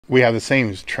we have the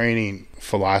same training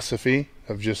philosophy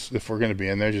of just, if we're going to be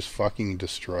in there, just fucking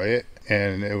destroy it.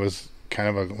 And it was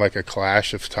kind of like a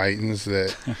clash of titans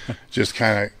that just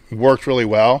kind of worked really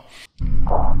well.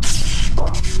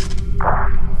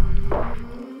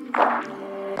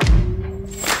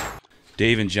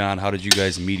 Dave and John, how did you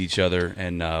guys meet each other,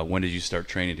 and when did you start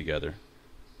training together?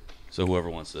 So whoever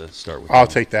wants to start with I'll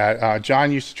you. take that.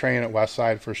 John used to train at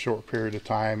Westside for a short period of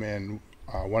time, and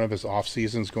one of his off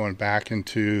seasons going back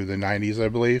into the 90s, I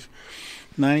believe.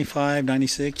 95,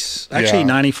 96. Actually,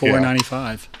 94,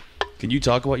 95. Can you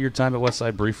talk about your time at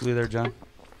Westside briefly there, John?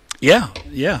 Yeah.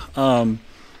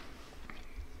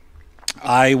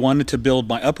 I wanted to build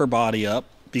my upper body up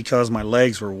because my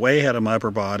legs were way ahead of my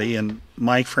upper body, and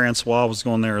Mike Francois was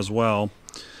going there as well.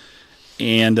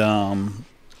 And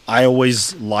I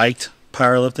always liked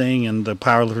powerlifting, and the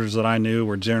powerlifters that I knew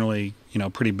were generally,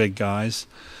 pretty big guys.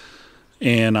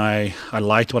 And I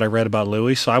liked what I read about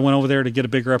Louis, so I went over there to get a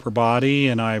bigger upper body,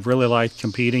 and I really liked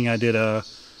competing.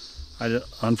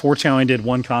 Unfortunately, I did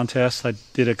one contest. I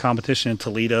did a competition in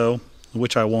Toledo,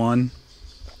 which I won.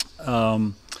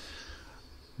 But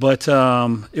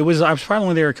I was probably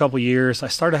only there a couple years. I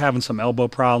started having some elbow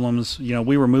problems.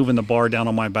 We were moving the bar down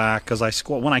on my back because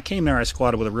when I came there, I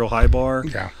squatted with a real high bar,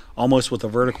 almost with a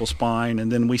vertical spine.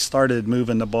 And then we started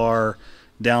moving the bar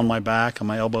down my back and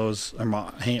my elbows and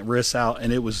my wrists out,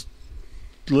 and it was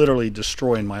literally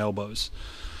destroying my elbows.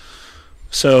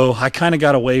 So I kind of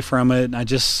got away from it, and I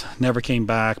just never came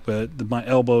back. But my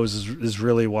elbows is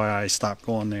really why I stopped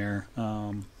going there.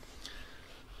 So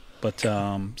that's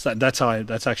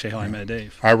actually how I met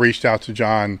Dave. I reached out to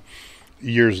John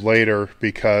years later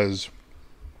because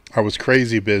I was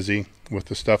crazy busy with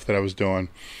the stuff that I was doing.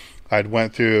 I'd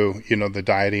went through, the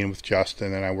dieting with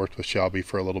Justin, and I worked with Shelby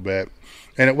for a little bit.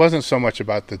 And it wasn't so much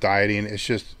about the dieting, it's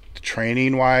just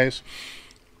training-wise.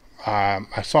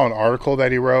 I saw an article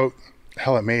that he wrote.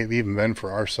 Hell, it may have even been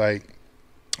for our site.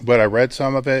 But I read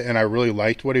some of it, and I really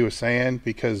liked what he was saying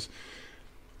because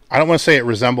I don't want to say it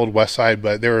resembled Westside,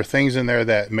 but there were things in there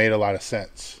that made a lot of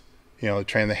sense.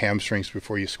 Train the hamstrings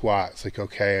before you squat. It's like,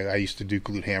 okay, I used to do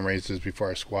glute ham raises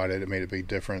before I squatted. It made a big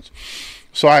difference.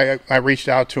 So I reached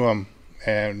out to him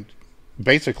and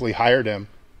basically hired him.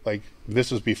 Like,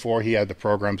 this was before he had the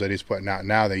programs that he's putting out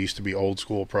now. They used to be old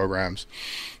school programs,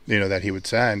 that he would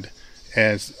send.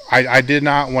 And I did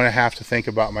not want to have to think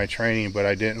about my training, but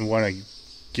I didn't want to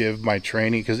give my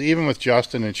training, because even with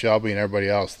Justin and Shelby and everybody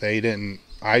else,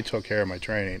 I took care of my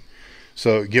training.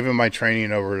 So giving my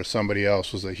training over to somebody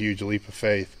else was a huge leap of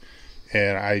faith.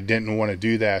 And I didn't want to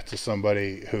do that to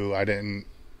somebody who I didn't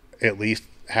at least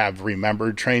have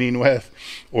remembered training with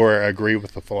or agree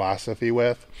with the philosophy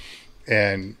with.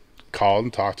 And called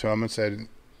and talked to him and said,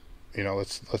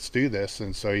 let's do this.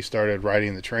 And so he started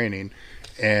writing the training.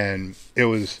 And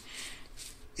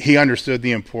he understood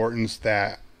the importance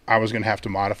that I was going to have to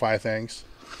modify things,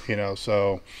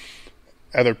 so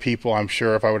other people, I'm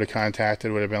sure, if I would have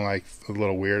contacted, would have been like a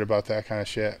little weird about that kind of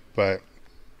shit.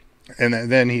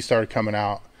 And then he started coming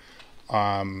out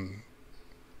on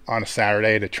a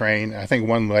Saturday to train. I think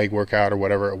one leg workout or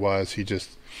whatever it was.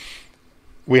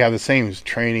 We have the same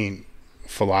training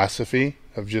philosophy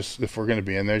of just, if we're going to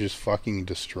be in there, just fucking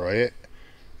destroy it.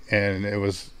 And it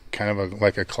was kind of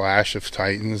like a clash of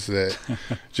titans that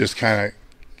just kind of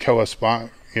correspond,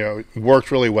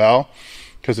 worked really well.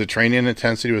 Because the training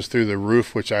intensity was through the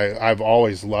roof, which I've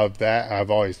always loved that.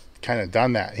 I've always kind of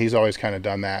done that. He's always kind of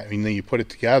done that. And then you put it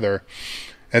together.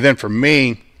 And then for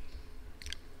me,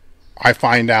 I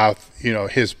find out,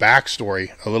 his backstory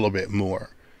a little bit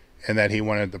more, and that he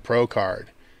wanted the pro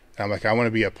card. And I'm like, I want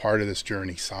to be a part of this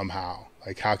journey somehow.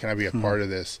 Like, how can I be a part of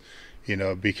this?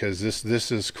 Because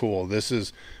this is cool. This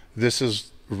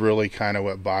is really kind of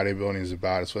what bodybuilding is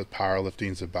about. It's what powerlifting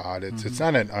is about. It's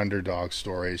not an underdog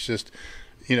story. It's just,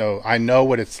 I know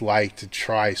what it's like to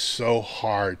try so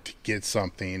hard to get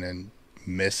something and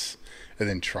miss, and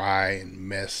then try and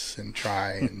miss and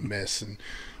try and miss. And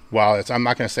while I'm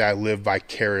not going to say I live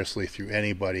vicariously through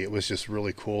anybody, it was just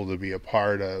really cool to be a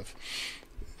part of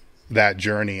that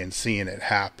journey and seeing it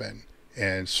happen.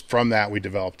 And from that, we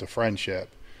developed a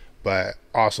friendship. But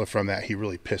also from that, he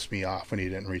really pissed me off when he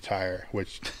didn't retire,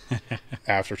 which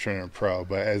after turning pro.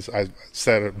 But as I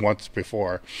said it once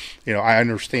before, I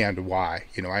understand why.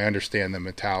 I understand the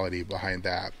mentality behind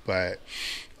that. But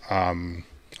I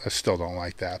still don't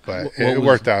like that. But it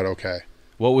worked out okay.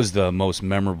 What was the most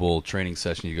memorable training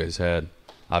session you guys had?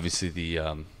 Obviously the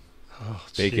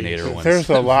Baconator one. There's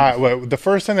a lot. Well, the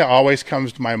first thing that always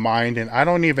comes to my mind, and I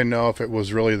don't even know if it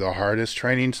was really the hardest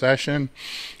training session,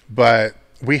 but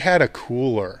we had a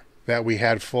cooler that we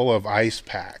had full of ice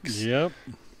packs. Yep.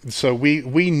 So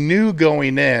we knew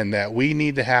going in that we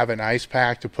need to have an ice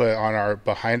pack to put on our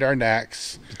behind our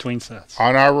necks, between sets,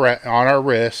 on our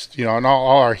wrist, you know, on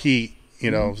all our heat, you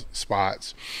know,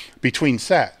 spots between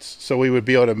sets, so we would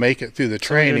be able to make it through the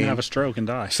training. We didn't have a stroke and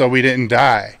die. So we didn't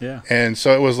die. Yeah. And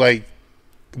so it was like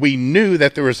we knew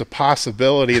that there was a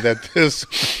possibility that this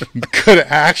could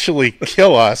actually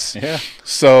kill us. Yeah.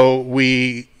 So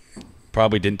we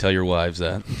probably didn't tell your wives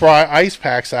that. Brought ice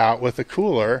packs out with a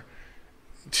cooler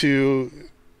to.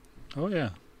 Oh yeah.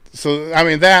 So I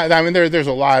mean there's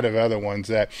a lot of other ones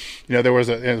that, you know, there was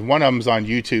one of them's on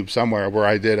YouTube somewhere where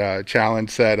I did a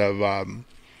challenge set of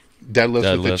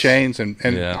deadlifts with the chains, and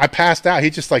yeah. I passed out. He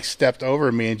just like stepped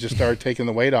over me and just started taking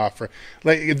the weight off.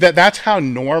 Like that's how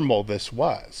normal this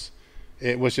was.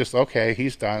 It was just, okay,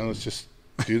 he's done. Let's just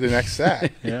do the next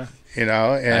set. Yeah. You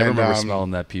know, and I remember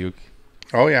smelling that puke.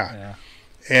 Oh yeah. Yeah.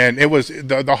 And it was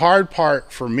the hard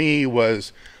part for me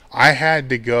was I had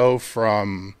to go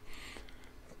from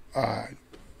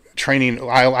training.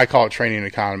 I call it training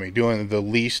economy, doing the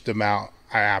least amount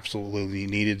I absolutely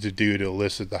needed to do to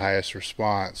elicit the highest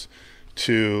response,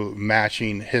 to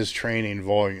matching his training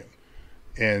volume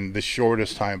in the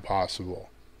shortest time possible,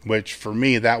 which for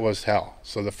me, that was hell.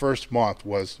 So the first month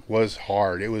was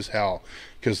hard. It was hell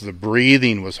because the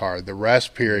breathing was hard. The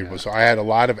rest period was, I had a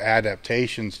lot of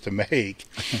adaptations to make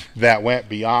that went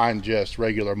beyond just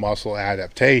regular muscle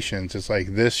adaptations. It's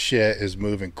like, this shit is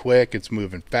moving quick. It's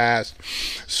moving fast.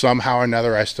 Somehow or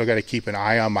another, I still got to keep an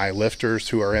eye on my lifters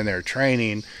who are in there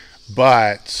training,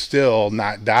 but still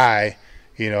not die,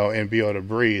 you know, and be able to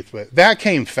breathe. But that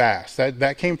came fast.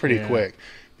 That came pretty quick,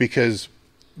 because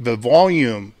the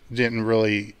volume didn't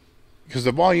really, because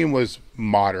the volume was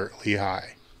moderately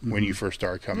high when you first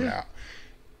started coming out.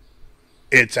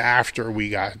 It's after we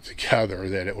got together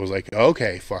that it was like,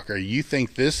 okay, fucker, you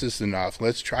think this is enough?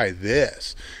 Let's try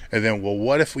this. And then, well,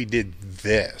 what if we did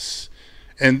this?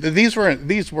 And these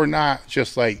were not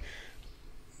just like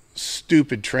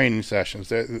stupid training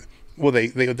sessions. Well,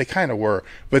 they kind of were,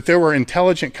 but there were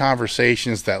intelligent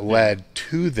conversations that led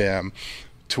to them,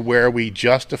 to where we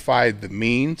justified the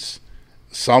means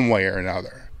some way or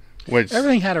another. Which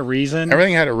everything had a reason.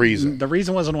 Everything had a reason. The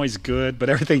reason wasn't always good, but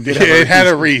everything did have a reason. It had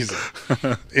a reason.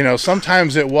 You know,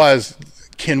 sometimes it was,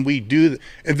 can we do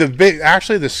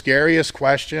actually the scariest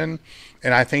question,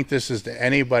 and I think this is to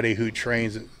anybody who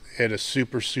trains at a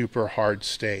super, super hard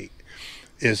state,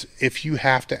 is if you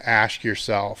have to ask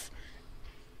yourself,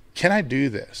 can I do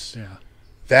this? Yeah.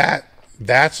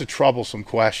 That's a troublesome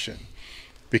question,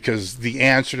 because the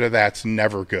answer to that's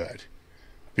never good,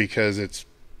 because it's,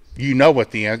 you know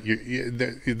what the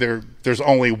answer, there's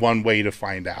only one way to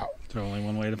find out. There's only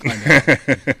one way to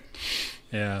find out.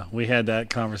 Yeah, we had that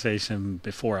conversation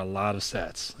before a lot of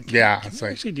sets. Like, can it's we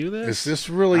like, actually do this? Is this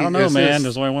really? I don't know, man.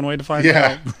 There's only one way to find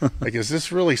out. Like, is this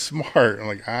really smart? I'm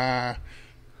like, I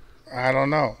don't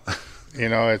know. You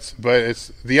know, it's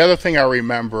the other thing I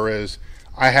remember is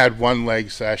I had one leg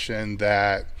session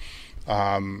that,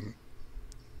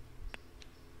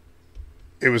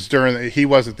 it was he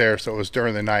wasn't there, so it was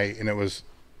during the night, and it was,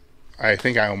 I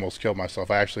think I almost killed myself.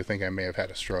 I actually think I may have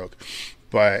had a stroke.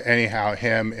 But anyhow,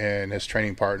 him and his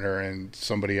training partner and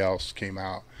somebody else came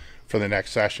out for the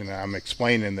next session, and I'm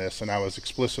explaining this, and I was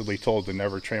explicitly told to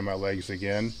never train my legs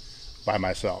again by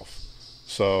myself.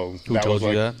 So who told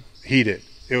you that? He did.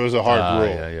 It was a hard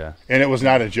rule. Yeah. And it was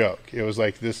not a joke. It was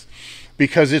like this,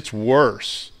 because it's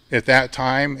worse at that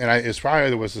time, and it's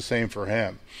probably was the same for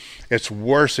him. It's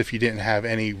worse if you didn't have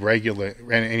any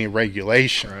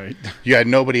regulation. Right. You had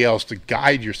nobody else to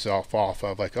guide yourself off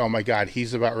of. Like, oh my God,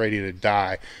 he's about ready to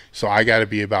die, so I got to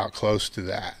be about close to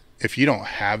that. If you don't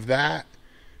have that,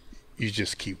 you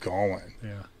just keep going.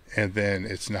 Yeah. And then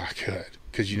it's not good,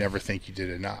 because you never think you did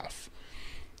enough.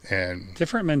 And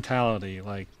different mentality.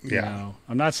 Like, you know,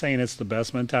 I'm not saying it's the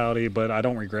best mentality, but I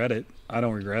don't regret it. I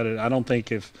don't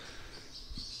think if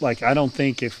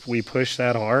we pushed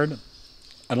that hard,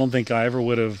 I don't think I ever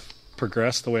would have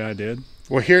progressed the way I did.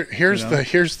 Well, here's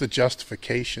the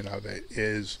justification of it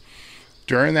is,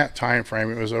 during that time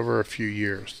frame, it was over a few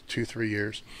years, 2-3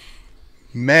 years,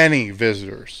 many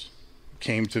visitors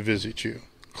came to visit you,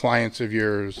 clients of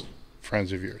yours,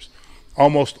 friends of yours,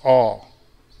 almost all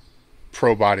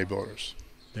pro bodybuilders.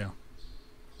 Yeah.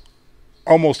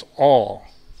 Almost all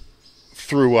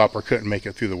threw up or couldn't make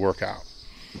it through the workout.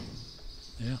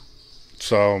 Yeah.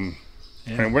 So,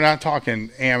 I mean, we're not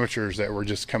talking amateurs that were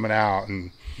just coming out,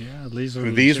 and these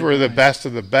were the best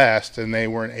of the best, and they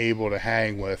weren't able to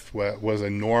hang with what was a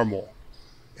normal.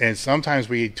 And sometimes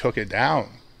we took it down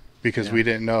because we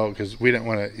didn't know, because we didn't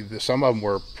want to. Some of them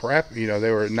were prep, you know,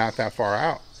 they were not that far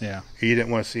out. Yeah. He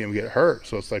didn't want to see him get hurt.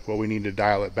 So it's like, well, we need to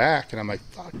dial it back. And I'm like,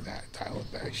 fuck that, dial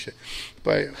it back shit.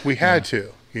 But we had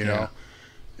to, you know.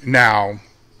 Now,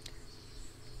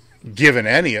 given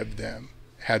any of them,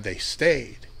 had they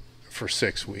stayed for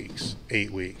 6 weeks,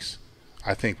 8 weeks,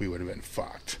 I think we would have been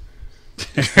fucked.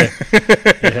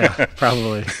 Yeah,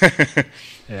 probably.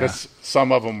 Because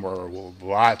some of them were a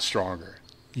lot stronger.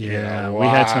 Yeah, you know, we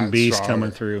had some beasts stronger.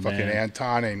 coming through, Fucking man.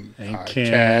 Anton and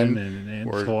Ken and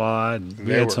were, Fuad.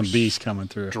 We had some beasts coming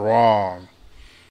through. Strong.